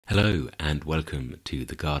Hello and welcome to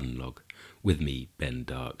the Garden Log with me, Ben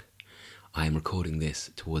Dark. I am recording this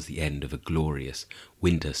towards the end of a glorious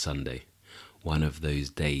winter Sunday, one of those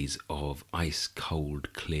days of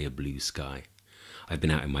ice-cold, clear blue sky. I've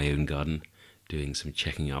been out in my own garden, doing some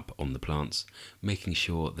checking up on the plants, making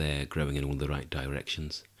sure they're growing in all the right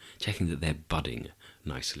directions, checking that they're budding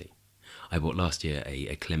nicely. I bought last year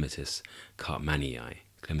a Clematis Cartmanii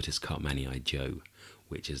Joe,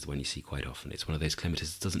 which is the one you see quite often. It's one of those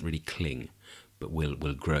clematis that doesn't really cling, but will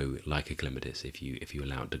grow like a clematis if you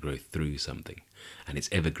allow it to grow through something. And it's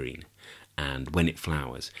evergreen, and when it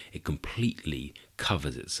flowers, it completely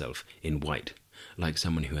covers itself in white, like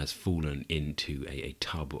someone who has fallen into a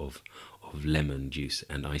tub of lemon juice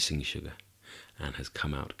and icing sugar, and has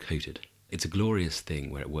come out coated. It's a glorious thing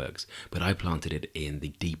where it works, but I planted it in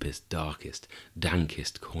the deepest, darkest,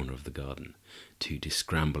 dankest corner of the garden to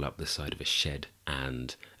scramble up the side of a shed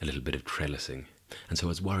and a little bit of trellising. And so I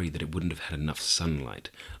was worried that it wouldn't have had enough sunlight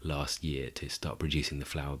last year to start producing the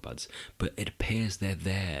flower buds. But it appears they're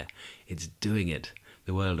there. It's doing it.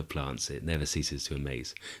 The world of plants, it never ceases to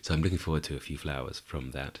amaze. So I'm looking forward to a few flowers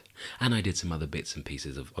from that. And I did some other bits and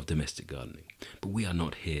pieces of domestic gardening. But we are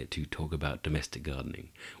not here to talk about domestic gardening.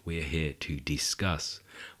 We are here to discuss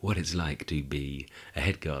what it's like to be a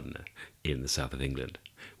head gardener in the south of England.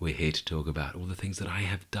 We're here to talk about all the things that I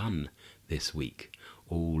have done this week,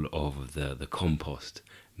 all of the compost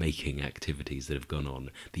making activities that have gone on,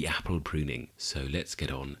 the apple pruning. So let's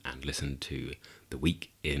get on and listen to The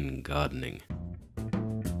Week in Gardening.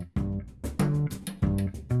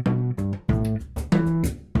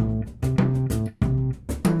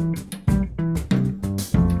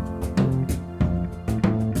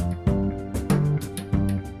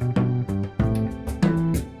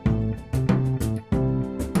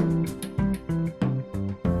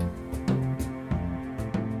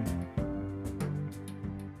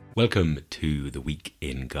 Welcome to the Week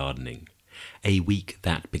in Gardening, a week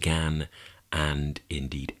that began and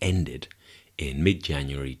indeed ended in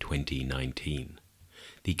mid-January 2019.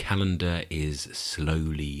 The calendar is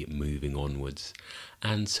slowly moving onwards,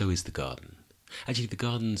 and so is the garden. Actually, the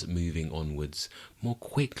garden's moving onwards more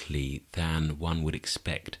quickly than one would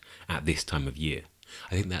expect at this time of year.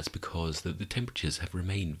 I think that's because the temperatures have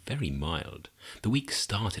remained very mild. The week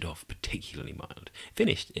started off particularly mild.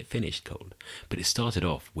 It finished cold, but it started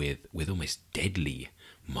off with almost deadly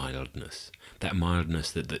mildness. That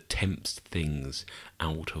mildness that tempts things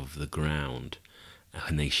out of the ground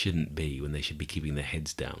when they shouldn't be, when they should be keeping their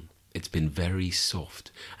heads down. It's been very soft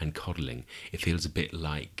and coddling. It feels a bit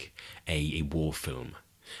like a war film.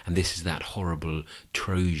 And this is that horrible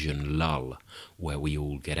Trojan lull where we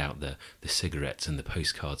all get out the cigarettes and the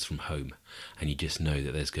postcards from home, and you just know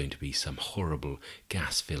that there's going to be some horrible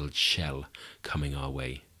gas-filled shell coming our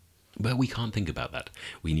way. But we can't think about that.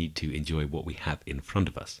 We need to enjoy what we have in front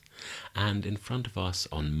of us. And in front of us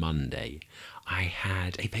on Monday, I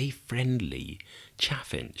had a very friendly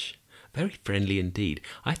chaffinch. Very friendly indeed.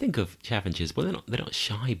 I think of chaffinches, well, they're not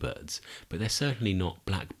shy birds, but they're certainly not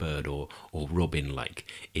blackbird or robin-like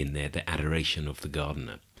in their adoration of the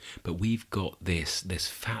gardener. But we've got this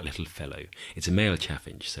fat little fellow. It's a male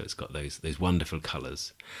chaffinch, so it's got those wonderful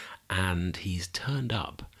colours. And he's turned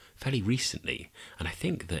up fairly recently, and I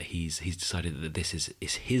think that he's decided that this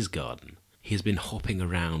is his garden. He has been hopping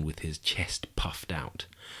around with his chest puffed out,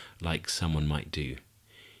 like someone might do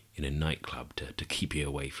in a nightclub to keep you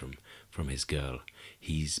away from his girl.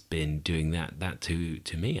 He's been doing that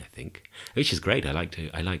to me, I think, which is great. I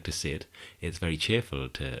like to see it. It's very cheerful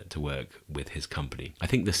to work with his company. I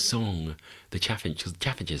think the song, the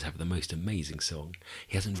chaffinches have the most amazing song.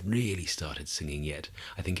 He hasn't really started singing yet.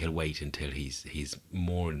 I think he'll wait until he's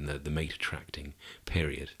more in the mate attracting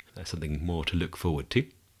period. That's something more to look forward to.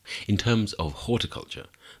 In terms of horticulture,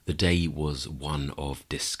 the day was one of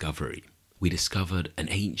discovery. We discovered an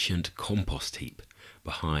ancient compost heap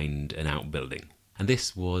behind an outbuilding. And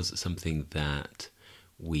this was something that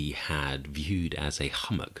we had viewed as a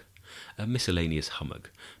hummock, a miscellaneous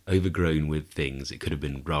hummock, overgrown with things. It could have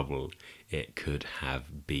been rubble, it could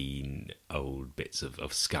have been old bits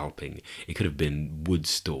of scalping, it could have been wood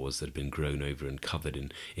stores that had been grown over and covered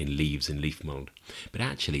in leaves and leaf mould. But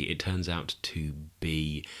actually it turns out to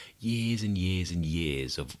be years and years and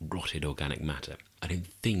years of rotted organic matter. I don't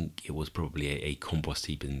think it was probably a compost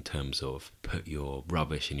heap in terms of put your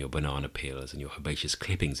rubbish and your banana peels and your herbaceous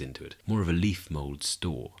clippings into it. More of a leaf mould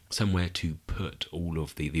store, somewhere to put all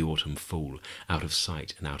of the autumn fall out of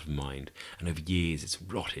sight and out of mind. And over years it's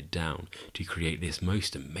rotted down to create this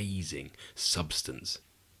most amazing substance.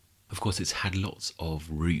 Of course, it's had lots of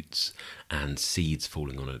roots and seeds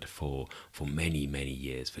falling on it for many, many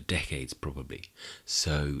years, for decades probably.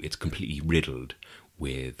 So it's completely riddled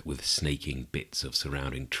with snaking bits of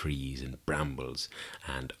surrounding trees and brambles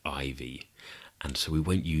and ivy. And so we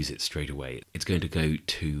won't use it straight away. It's going to go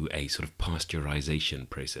to a sort of pasteurization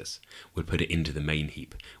process. We'll put it into the main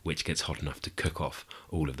heap, which gets hot enough to cook off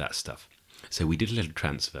all of that stuff. So we did a little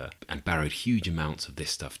transfer and barrowed huge amounts of this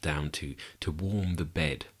stuff down to warm the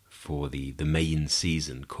bed for the main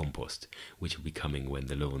season compost, which will be coming when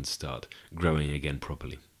the lawns start growing again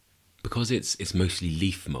properly. Because it's mostly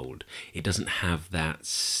leaf mould, it doesn't have that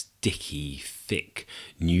sticky, thick,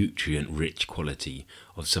 nutrient-rich quality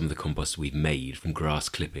of some of the compost we've made from grass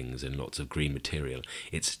clippings and lots of green material.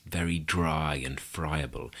 It's very dry and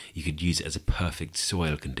friable. You could use it as a perfect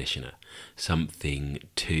soil conditioner, something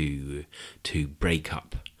to break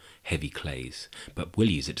up heavy clays, but we'll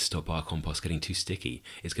use it to stop our compost getting too sticky.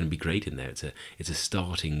 It's going to be great in there. It's a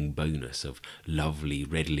starting bonus of lovely,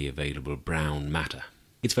 readily available brown matter.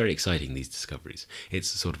 It's very exciting, these discoveries. It's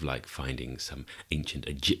sort of like finding some ancient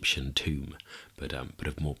Egyptian tomb, but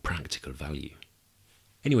of more practical value.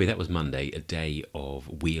 Anyway, that was Monday, a day of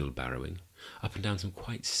wheelbarrowing up and down some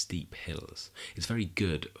quite steep hills. It's very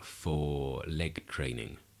good for leg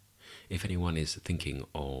training. If anyone is thinking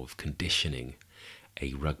of conditioning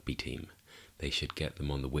a rugby team, they should get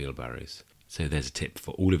them on the wheelbarrows. So there's a tip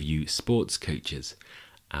for all of you sports coaches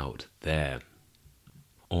out there.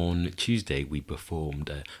 On Tuesday, we performed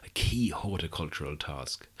a key horticultural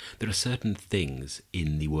task. There are certain things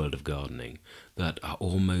in the world of gardening that are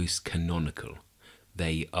almost canonical.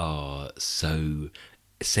 They are so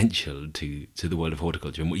essential to the world of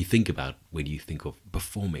horticulture and what you think about when you think of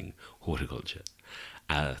performing horticulture.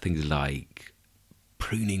 Things like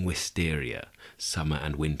pruning wisteria, summer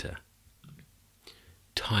and winter,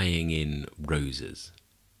 tying in roses,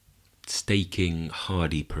 staking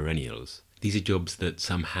hardy perennials. These are jobs that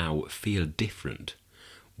somehow feel different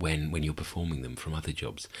when you're performing them from other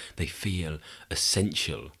jobs. They feel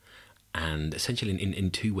essential, and essential in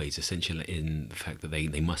two ways. Essential in the fact that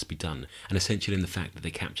they must be done, and essential in the fact that they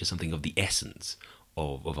capture something of the essence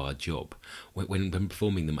of our job. When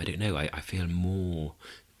performing them, I don't know, I feel more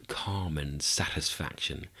calm and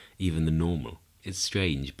satisfaction even than normal. It's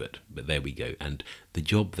strange, but there we go. And the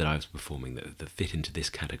job that I was performing that fit into this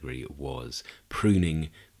category was pruning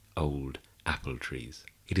old apple trees.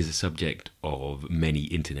 It is a subject of many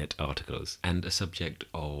internet articles and a subject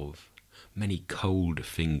of many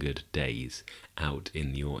cold-fingered days out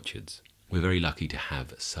in the orchards. We're very lucky to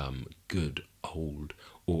have some good old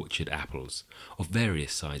orchard apples of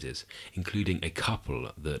various sizes, including a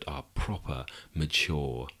couple that are proper,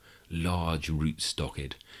 mature, large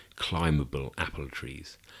root-stocked, climbable apple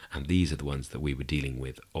trees, and these are the ones that we were dealing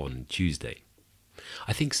with on Tuesday.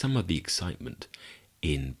 I think some of the excitement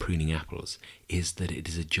in pruning apples is that it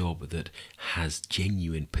is a job that has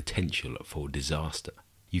genuine potential for disaster.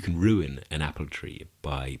 You can ruin an apple tree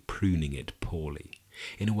by pruning it poorly,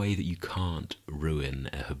 in a way that you can't ruin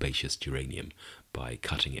a herbaceous geranium by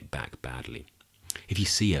cutting it back badly. If you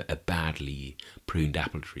see a badly pruned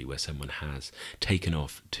apple tree where someone has taken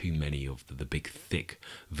off too many of the big thick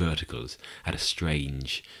verticals at a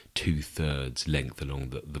strange 2/3 length along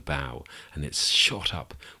the bough, and it's shot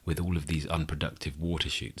up with all of these unproductive water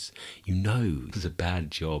shoots, you know it was a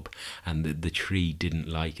bad job and the tree didn't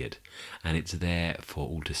like it, and it's there for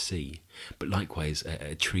all to see. But likewise,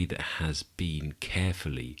 a tree that has been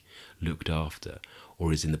carefully looked after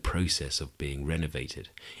or is in the process of being renovated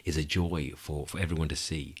is a joy for everyone to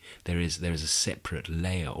see. There is a separate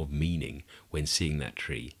layer of meaning when seeing that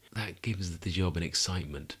tree. That gives the job an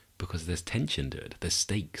excitement because there's tension to it, there's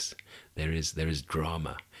stakes, there is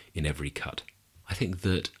drama in every cut. I think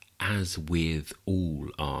that, as with all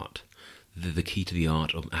art, the key to the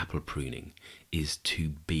art of apple pruning is to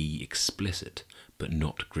be explicit but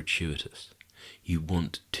not gratuitous. You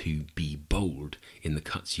want to be bold in the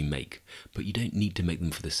cuts you make, but you don't need to make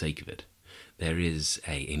them for the sake of it. There is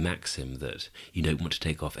a maxim that you don't want to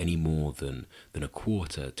take off any more than a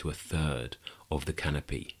quarter to a third of the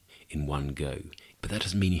canopy in one go. But that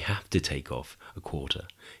doesn't mean you have to take off a quarter.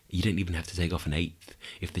 You don't even have to take off an eighth.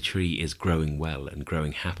 If the tree is growing well and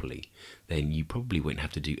growing happily, then you probably won't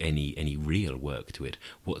have to do any real work to it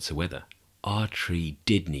whatsoever. Our tree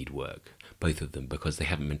did need work, both of them, because they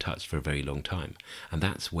haven't been touched for a very long time. And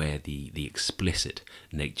that's where the explicit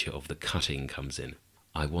nature of the cutting comes in.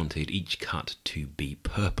 I wanted each cut to be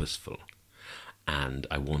purposeful, and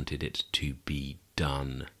I wanted it to be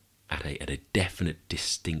done at a definite,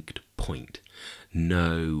 distinct point.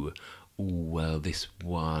 No oh, well, this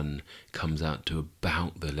one comes out to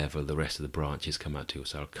about the level the rest of the branches come out to,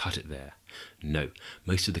 so I'll cut it there. No,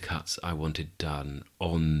 most of the cuts I wanted done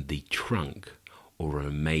on the trunk or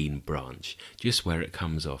a main branch, just where it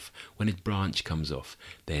comes off. When a branch comes off,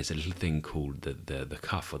 there's a little thing called the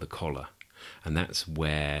cuff or the collar, and that's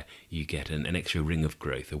where you get an extra ring of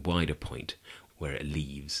growth, a wider point, where it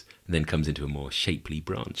leaves and then comes into a more shapely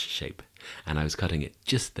branch shape. And I was cutting it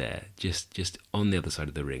just there, just on the other side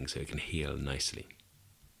of the ring, so it can heal nicely.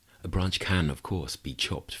 A branch can, of course, be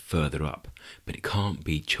chopped further up, but it can't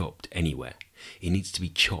be chopped anywhere. It needs to be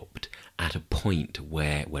chopped at a point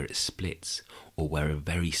where it splits, or where a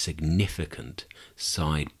very significant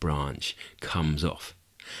side branch comes off.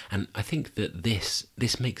 And I think that this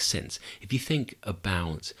makes sense. If you think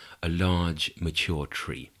about a large mature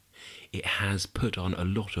tree, it has put on a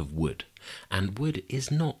lot of wood, and wood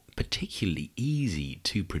is not particularly easy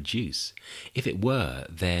to produce. If it were,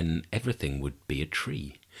 then everything would be a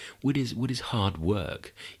tree. Wood is hard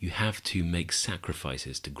work. You have to make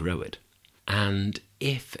sacrifices to grow it. And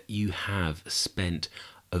if you have spent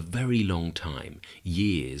a very long time,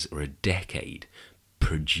 years or a decade,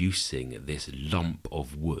 producing this lump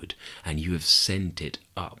of wood, and you have sent it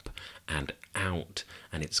up and out,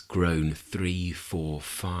 and it's grown 3, 4,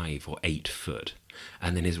 5 or 8 foot,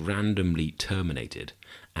 and then is randomly terminated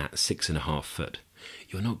at 6.5 foot,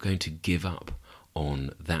 you're not going to give up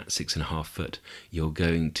on that 6.5 foot. You're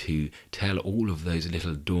going to tell all of those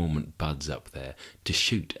little dormant buds up there to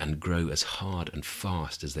shoot and grow as hard and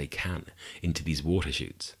fast as they can into these water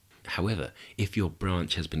shoots. However, if your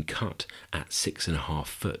branch has been cut at 6.5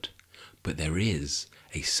 foot, but there is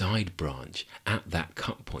a side branch at that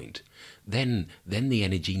cut point, then the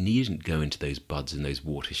energy needn't go into those buds and those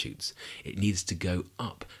water shoots. It needs to go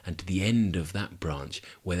up and to the end of that branch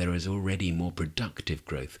where there is already more productive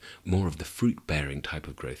growth, more of the fruit-bearing type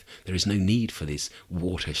of growth. There is no need for this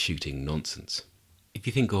water-shooting nonsense. If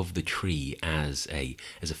you think of the tree as a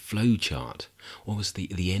flow chart, almost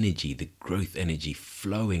the energy, the growth energy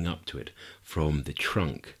flowing up to it from the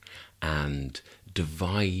trunk and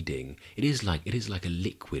dividing, it is like a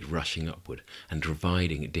liquid rushing upward and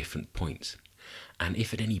dividing at different points. And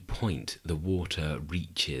if at any point the water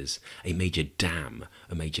reaches a major dam,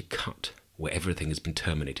 a major cut where everything has been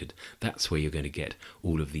terminated, that's where you're going to get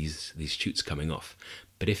all of these shoots coming off.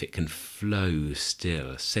 But if it can flow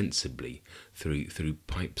still sensibly through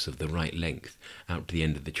pipes of the right length out to the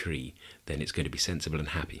end of the tree, then it's going to be sensible and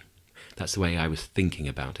happy. That's the way I was thinking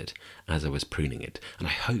about it as I was pruning it, and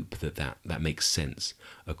I hope that makes sense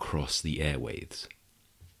across the airwaves.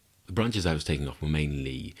 The branches I was taking off were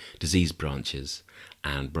mainly diseased branches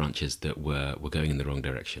and branches that were going in the wrong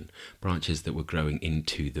direction, branches that were growing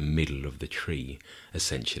into the middle of the tree,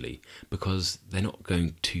 essentially, because they're not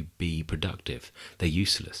going to be productive. They're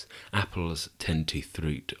useless. Apples tend to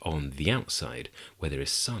fruit on the outside, where there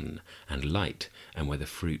is sun and light, and where the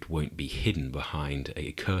fruit won't be hidden behind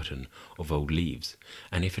a curtain of old leaves.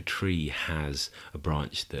 And if a tree has a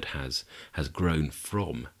branch that has grown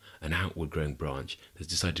from an outward growing branch that's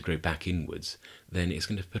decided to grow back inwards, then it's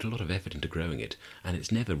going to put a lot of effort into growing it, and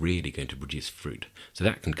it's never really going to produce fruit. So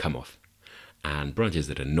that can come off. And branches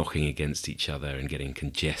that are knocking against each other and getting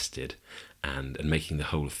congested and making the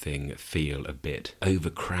whole thing feel a bit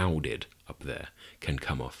overcrowded up there can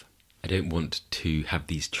come off. I don't want to have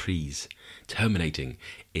these trees terminating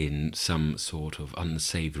in some sort of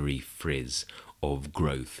unsavoury frizz of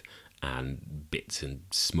growth and bits and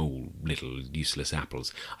small little useless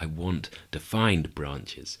apples. I want defined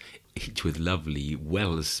branches, each with lovely,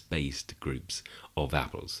 well-spaced groups of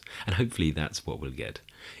apples. And hopefully that's what we'll get.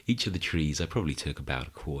 Each of the trees I probably took about a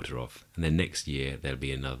quarter off, and then next year there'll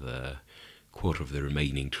be another quarter of the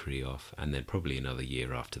remaining tree off, and then probably another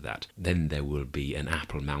year after that. Then there will be an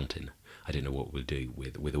apple mountain. I don't know what we'll do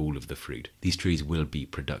with all of the fruit. These trees will be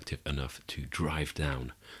productive enough to drive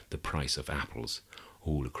down the price of apples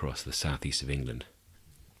all across the southeast of England.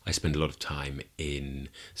 I spend a lot of time in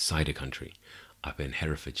cider country, up in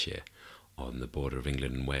Herefordshire, on the border of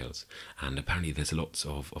England and Wales, and apparently there's lots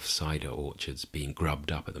of cider orchards being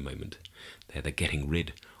grubbed up at the moment. They're getting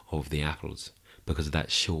rid of the apples because of that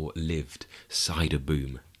short-lived cider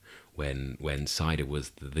boom when cider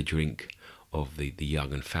was the drink of the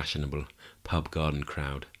young and fashionable pub garden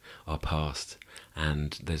crowd are past,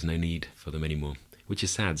 and there's no need for them anymore. Which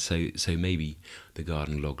is sad, so maybe the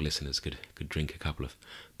garden log listeners could drink a couple of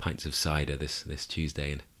pints of cider this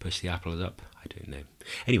Tuesday and push the apples up. I don't know.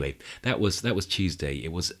 Anyway, that was Tuesday.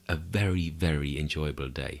 It was a very, very enjoyable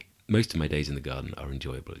day. Most of my days in the garden are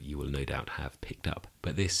enjoyable, you will no doubt have picked up.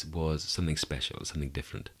 But this was something special, something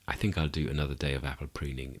different. I think I'll do another day of apple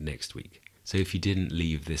pruning next week. So if you didn't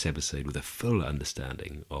leave this episode with a full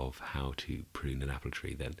understanding of how to prune an apple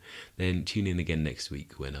tree, then tune in again next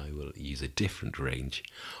week when I will use a different range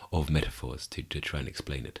of metaphors to try and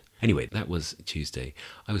explain it. Anyway, that was Tuesday.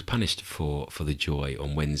 I was punished for the joy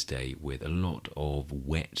on Wednesday with a lot of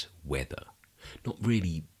wet weather. Not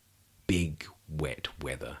really big wet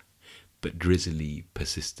weather, but drizzly,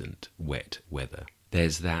 persistent wet weather.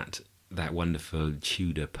 There's that wonderful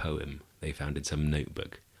Tudor poem they found in some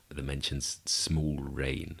notebook that mentions small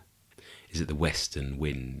rain. Is it the Western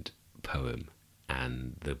Wind poem,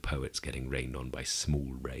 and the poet's getting rained on by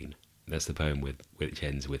small rain? That's the poem which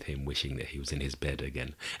ends with him wishing that he was in his bed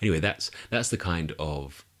again. Anyway, that's the kind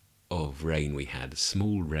of rain we had.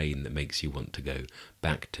 Small rain that makes you want to go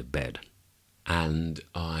back to bed. And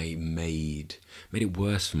I made it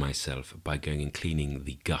worse for myself by going and cleaning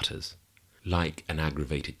the gutters, like an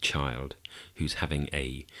aggravated child who's having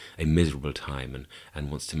a miserable time and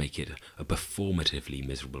wants to make it a performatively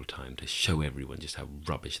miserable time to show everyone just how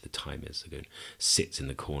rubbish the time is. So go and sits in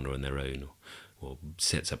the corner on their own, or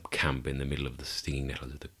sets up camp in the middle of the stinging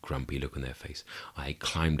nettles with a grumpy look on their face. I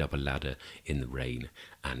climbed up a ladder in the rain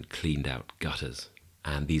and cleaned out gutters.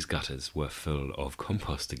 And these gutters were full of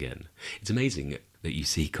compost again. It's amazing that you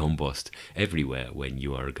see compost everywhere when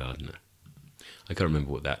you are a gardener. I can't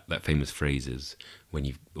remember what that famous phrase is,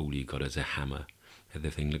 when all you've got is a hammer,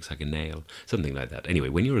 everything looks like a nail, something like that. Anyway,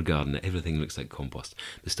 when you're a gardener, everything looks like compost.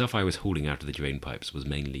 The stuff I was hauling out of the drain pipes was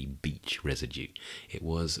mainly beech residue. It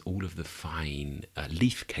was all of the fine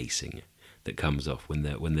leaf casing that comes off when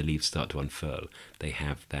the leaves start to unfurl. They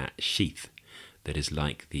have that sheath that is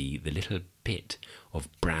like the little bit of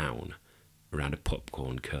brown around a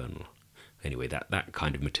popcorn kernel. Anyway, that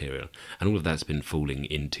kind of material. And all of that's been falling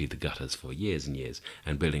into the gutters for years and years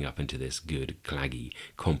and building up into this good, claggy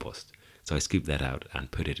compost. So I scooped that out and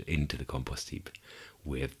put it into the compost heap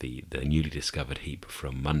with the newly discovered heap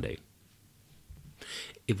from Monday.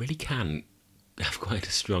 It really can have quite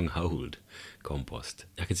a strong hold, compost.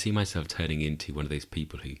 I can see myself turning into one of those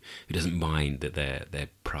people who doesn't mind that their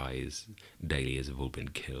prize dahlias have all been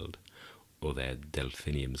killed, or their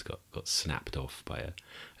delphiniums got snapped off by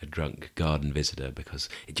a drunk garden visitor, because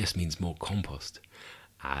it just means more compost.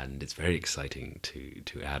 And it's very exciting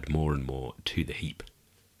to add more and more to the heap.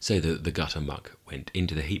 So the gutter muck went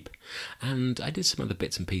into the heap, and I did some other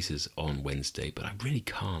bits and pieces on Wednesday, but I really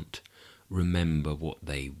can't remember what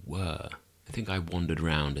they were. I think I wandered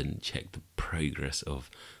around and checked the progress of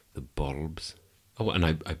the bulbs. Oh, and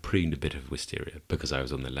I pruned a bit of wisteria because I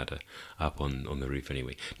was on the ladder up on the roof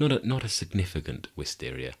anyway. Not a significant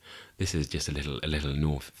wisteria. This is just a little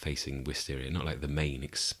north-facing wisteria, not like the main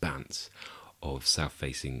expanse of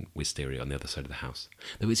south-facing wisteria on the other side of the house.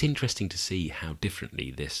 Though it's interesting to see how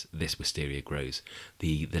differently this wisteria grows.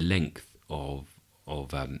 The length of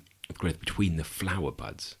growth between the flower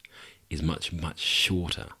buds is much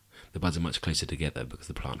shorter. The buds are much closer together because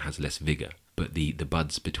the plant has less vigour. But the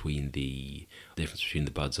buds between the difference between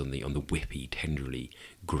the buds on the whippy, tenderly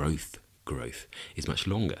growth is much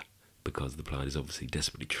longer, because the plant is obviously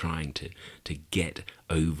desperately trying to get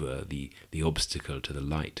over the obstacle to the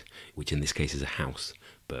light, which in this case is a house,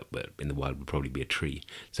 but in the wild would probably be a tree.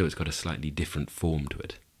 So it's got a slightly different form to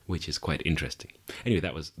it, which is quite interesting. Anyway,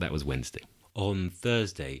 that was Wednesday. On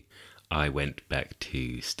Thursday, I went back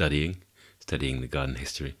to studying the garden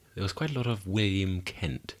history. There was quite a lot of William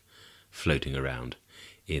Kent floating around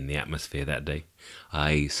in the atmosphere that day.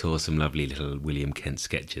 I saw some lovely little William Kent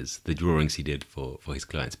sketches, the drawings he did for his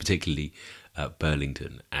clients, particularly at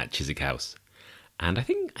Burlington at Chiswick House. And I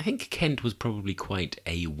think Kent was probably quite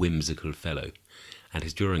a whimsical fellow, and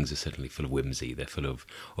his drawings are certainly full of whimsy. They're full of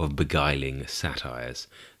beguiling satires,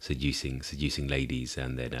 seducing ladies,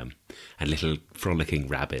 and then and little frolicking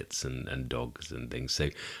rabbits and dogs and things. So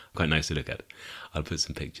quite nice to look at. I'll put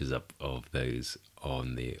some pictures up of those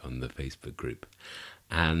on the Facebook group.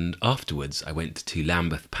 And afterwards, I went to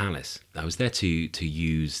Lambeth Palace. I was there to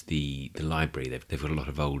use the library. They've got a lot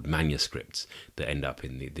of old manuscripts that end up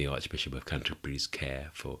in the Archbishop of Canterbury's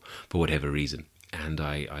care for whatever reason. And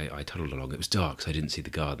I toddled along. It was dark, so I didn't see the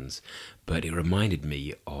gardens, but it reminded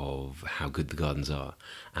me of how good the gardens are,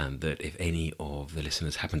 and that if any of the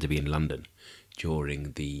listeners happen to be in London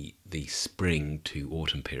during the spring to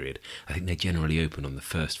autumn period, I think they generally open on the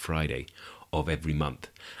first Friday of every month,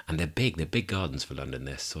 and they're big gardens for London.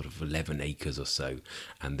 They're sort of 11 acres or so,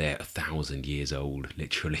 and they're 1,000 years old,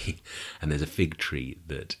 literally. And there's a fig tree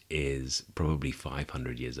that is probably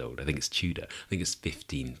 500 years old. I think it's Tudor. I think it's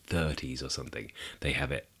 1530s or something. They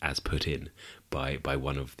have it as put in by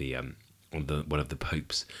one of the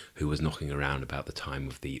popes who was knocking around about the time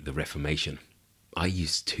of the Reformation. I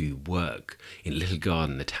used to work in a little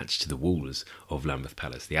garden attached to the walls of Lambeth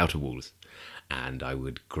Palace, the outer walls, and I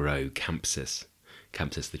would grow campsis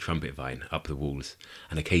the trumpet vine, up the walls,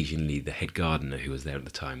 and occasionally the head gardener who was there at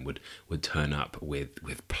the time would turn up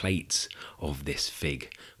with plates of this fig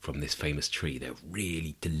from this famous tree. They're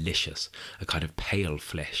really delicious, a kind of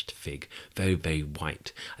pale-fleshed fig, very, very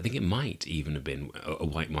white. I think it might even have been a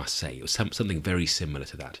white Marseille. It was something very similar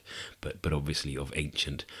to that, but obviously of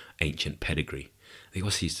ancient pedigree. They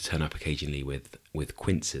also used to turn up occasionally with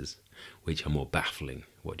quinces, which are more baffling.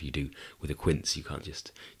 What do you do with a quince? You can't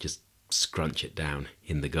just scrunch it down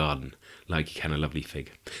in the garden like you can a lovely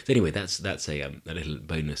fig. So anyway, that's a little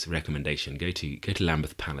bonus recommendation. Go to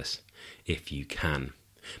Lambeth Palace if you can.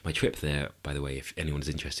 My trip there, by the way, if anyone's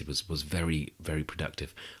interested, was very, very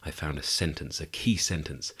productive. I found a key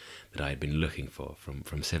sentence that I had been looking for from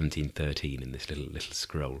 1713 in this little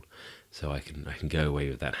scroll. So I can go away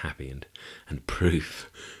with that happy and prove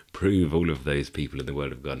all of those people in the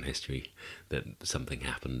world of garden history that something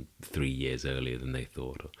happened 3 years earlier than they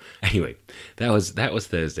thought. Anyway, that was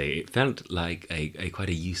Thursday. It felt like a quite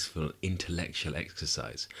a useful intellectual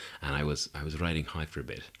exercise, and I was riding high for a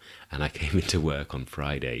bit, and I came into work on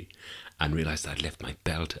Friday and realised I'd left my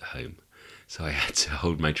belt at home, so I had to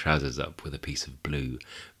hold my trousers up with a piece of blue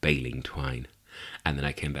baling twine. And then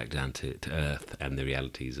I came back down to earth and the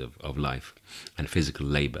realities of life and physical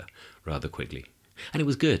labour rather quickly. And it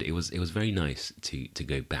was good. It was very nice to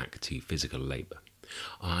go back to physical labour.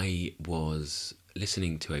 I was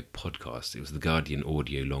listening to a podcast. It was the Guardian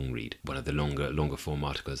audio long read, one of the longer form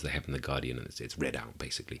articles they have in the Guardian, and it's read out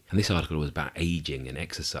basically. And this article was about ageing and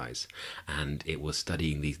exercise, and it was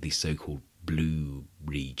studying these so-called blue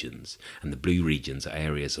regions, and the blue regions are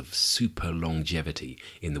areas of super longevity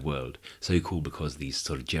in the world, so called because these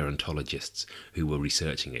sort of gerontologists who were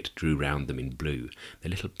researching it drew round them in blue. They're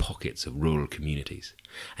little pockets of rural communities,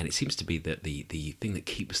 and it seems to be that the thing that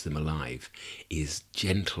keeps them alive is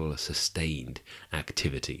gentle, sustained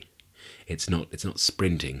activity. It's not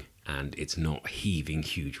sprinting, and it's not heaving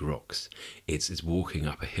huge rocks. It's walking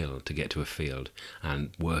up a hill to get to a field and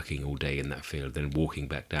working all day in that field, then walking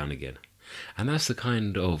back down again. And that's the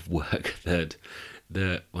kind of work that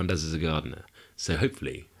one does as a gardener. So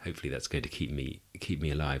hopefully that's going to keep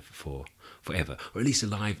me alive forever, or at least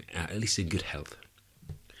alive, at least in good health.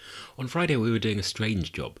 On Friday we were doing a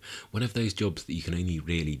strange job, one of those jobs that you can only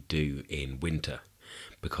really do in winter,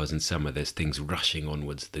 because in summer there's things rushing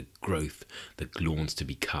onwards, the growth, the lawns to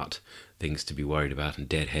be cut, things to be worried about and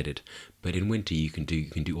dead-headed. But in winter you can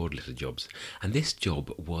do odd little jobs. And this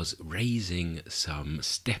job was raising some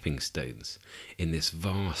stepping stones in this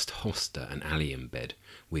vast hosta and allium bed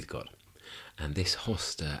we've got. And this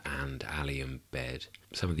hosta and allium bed,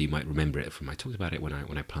 some of you might remember it from, I talked about it when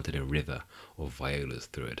I planted a river of violas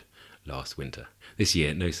through it last winter. This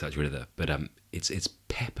year, no such river, but it's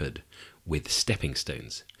peppered with stepping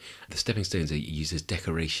stones. The stepping stones are used as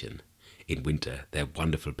decoration in winter. They're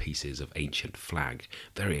wonderful pieces of ancient flag,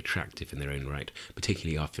 very attractive in their own right,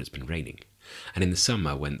 particularly after it's been raining. And in the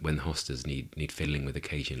summer, when the hostas need fiddling with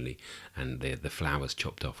occasionally, and the flowers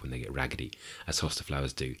chopped off when they get raggedy, as hosta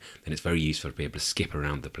flowers do, then it's very useful to be able to skip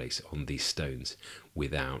around the place on these stones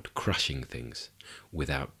without crushing things,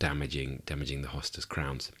 without damaging the hosta's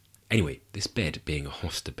crowns. Anyway, this bed, being a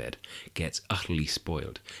hosta bed, gets utterly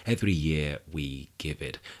spoiled. Every year we give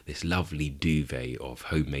it this lovely duvet of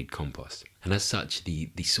homemade compost. And as such, the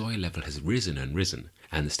soil level has risen and risen,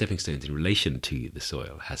 and the stepping stones in relation to the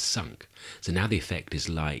soil has sunk. So now the effect is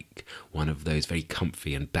like one of those very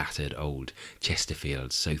comfy and battered old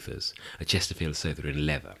Chesterfield sofas. A Chesterfield sofa in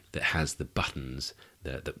leather that has the buttons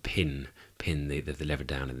that pin the lever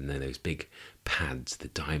down, and then those big pads, the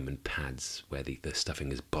diamond pads, where the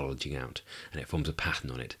stuffing is bulging out, and it forms a pattern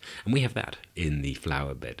on it. And we have that in the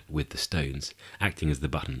flower bed, with the stones acting as the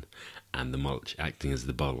button and the mulch acting as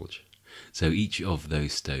the bulge. So each of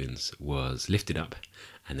those stones was lifted up,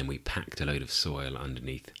 and then we packed a load of soil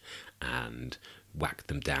underneath and whacked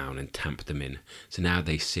them down and tamped them in. So now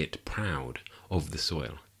they sit proud of the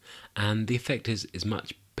soil, and the effect is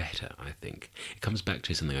much better, I think. It comes back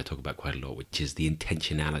to something I talk about quite a lot, which is the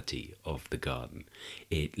intentionality of the garden.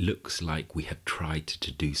 It looks like we have tried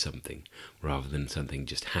to do something rather than something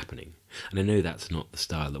just happening. And I know that's not the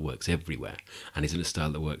style that works everywhere, and isn't a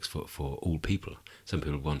style that works for all people. Some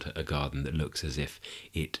people want a garden that looks as if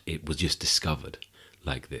it was just discovered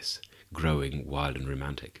like this, growing wild and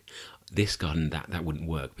romantic. This garden, that wouldn't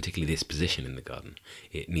work, particularly this position in the garden.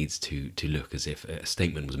 It needs to look as if a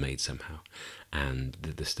statement was made somehow, and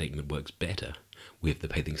the statement works better with the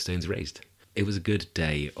paving stones raised. It was a good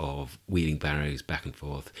day of wheeling barrows back and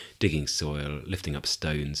forth, digging soil, lifting up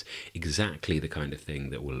stones, exactly the kind of thing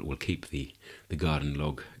that will keep the garden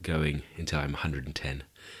log going until I'm 110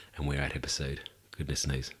 and we're at episode, goodness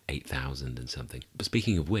knows, 8,000 and something. But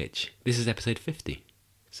speaking of which, this is episode 50.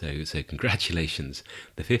 So congratulations,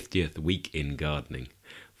 the 50th week in gardening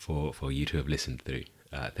for you to have listened through.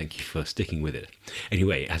 Thank you for sticking with it.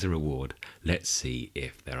 Anyway, as a reward, let's see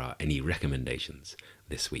if there are any recommendations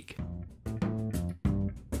this week.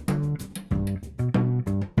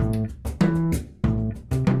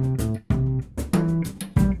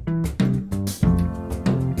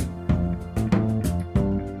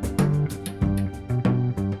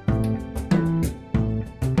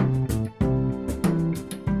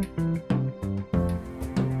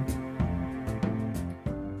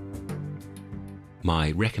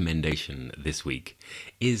 My recommendation this week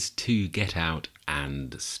is to get out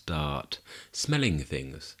and start smelling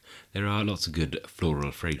things. There are lots of good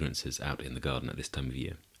floral fragrances out in the garden at this time of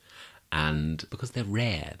year. And because they're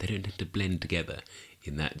rare, they don't tend to blend together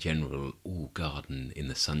in that general garden in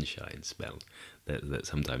the sunshine smell that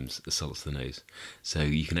sometimes assaults the nose. So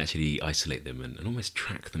you can actually isolate them and almost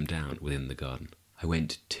track them down within the garden. I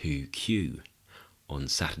went to Kew on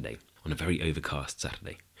Saturday, on a very overcast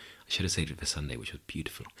Saturday. I should have saved it for Sunday, which was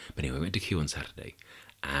beautiful. But anyway, I went to Kew on Saturday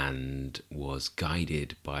and was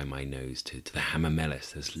guided by my nose to the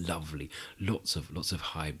Hamamelis. There's lovely, lots of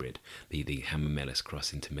hybrid. The Hamamelis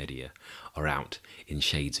cross intermedia are out in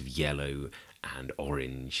shades of yellow and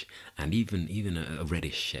orange and even a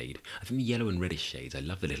reddish shade. I think the yellow and reddish shades, I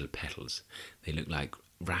love the little petals. They look like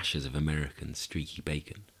rashers of American streaky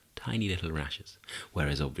bacon. Tiny little rashers.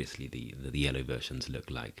 Whereas obviously the yellow versions look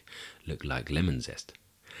like lemon zest.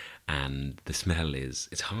 And the smell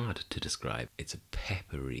it's hard to describe. It's a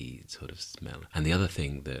peppery sort of smell. And the other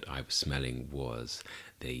thing that I was smelling was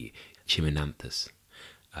the Chimonanthus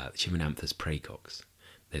praecox.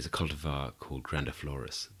 There's a cultivar called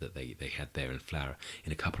grandiflorus that they had there in flower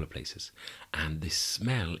in a couple of places. And this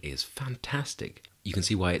smell is fantastic. You can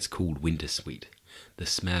see why it's called winter sweet. The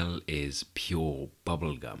smell is pure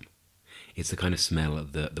bubblegum. It's the kind of smell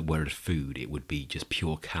that were it food, it would be just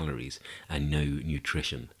pure calories and no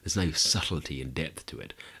nutrition. There's no subtlety and depth to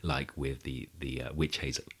it, like with the witch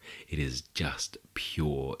hazel. It is just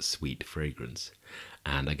pure sweet fragrance.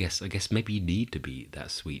 And I guess maybe you need to be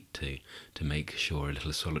that sweet to make sure a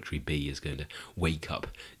little solitary bee is going to wake up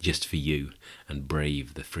just for you and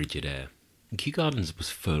brave the frigid air. And Kew Gardens was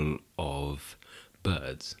full of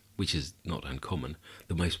birds, which is not uncommon,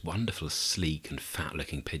 the most wonderful, sleek and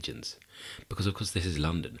fat-looking pigeons. Because, of course, this is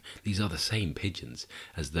London. These are the same pigeons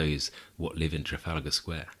as those what live in Trafalgar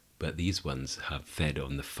Square. But these ones have fed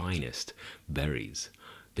on the finest berries,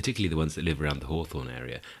 particularly the ones that live around the Hawthorne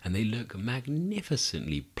area, and they look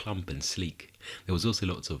magnificently plump and sleek. There was also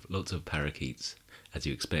lots of parakeets, as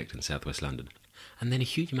you expect in southwest London. And then a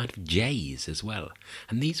huge amount of jays as well.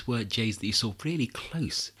 And these were jays that you saw really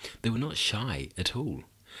close. They were not shy at all.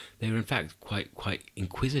 They were in fact quite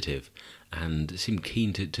inquisitive and seemed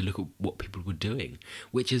keen to look at what people were doing,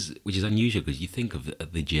 which is unusual because you think of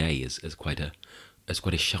the jay as quite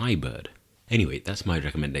a shy bird. Anyway, that's my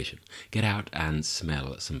recommendation. Get out and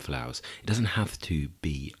smell some flowers. It doesn't have to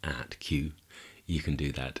be at Kew. You can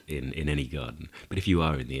do that in any garden. But if you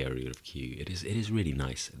are in the area of Kew, it is really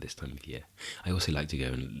nice at this time of year. I also like to go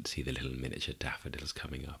and see the little miniature daffodils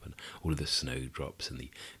coming up and all of the snowdrops and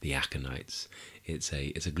the aconites. It's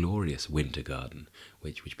a glorious winter garden,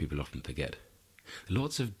 which people often forget.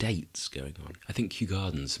 Lots of dates going on. I think Kew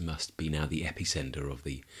Gardens must be now the epicenter of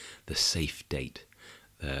the safe date.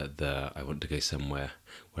 I want to go somewhere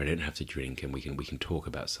where I don't have to drink and we can talk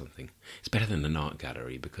about something. It's better than an art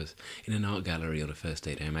gallery, because in an art gallery on a first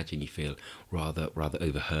date, I imagine you feel rather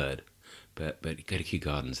overheard. But go to Kew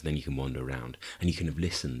Gardens and then you can wander around and you can have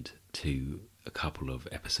listened to a couple of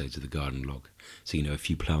episodes of the garden log, so you know a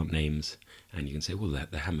few plant names and you can say, well,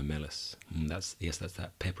 the Hamamelis, that's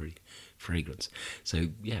that peppery fragrance. So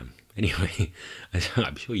yeah, anyway,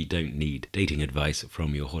 I'm sure you don't need dating advice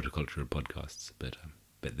from your horticultural podcasts, but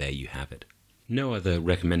there you have it. No other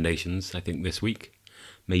recommendations, I think, this week.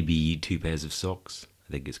 Maybe 2 pairs of socks.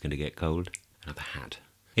 I think it's going to get cold. Another hat.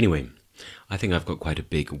 Anyway, I think I've got quite a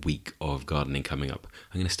big week of gardening coming up.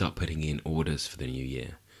 I'm going to start putting in orders for the new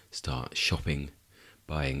year. Start shopping,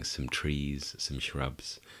 buying some trees, some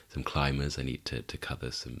shrubs, some climbers. I need to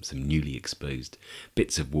cover some newly exposed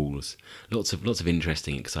bits of walls. Lots of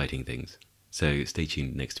interesting, exciting things. So stay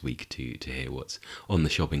tuned next week to hear what's on the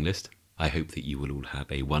shopping list. I hope that you will all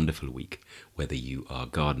have a wonderful week, whether you are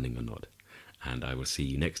gardening or not. And I will see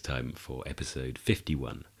you next time for episode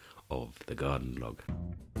 51 of The Garden Log.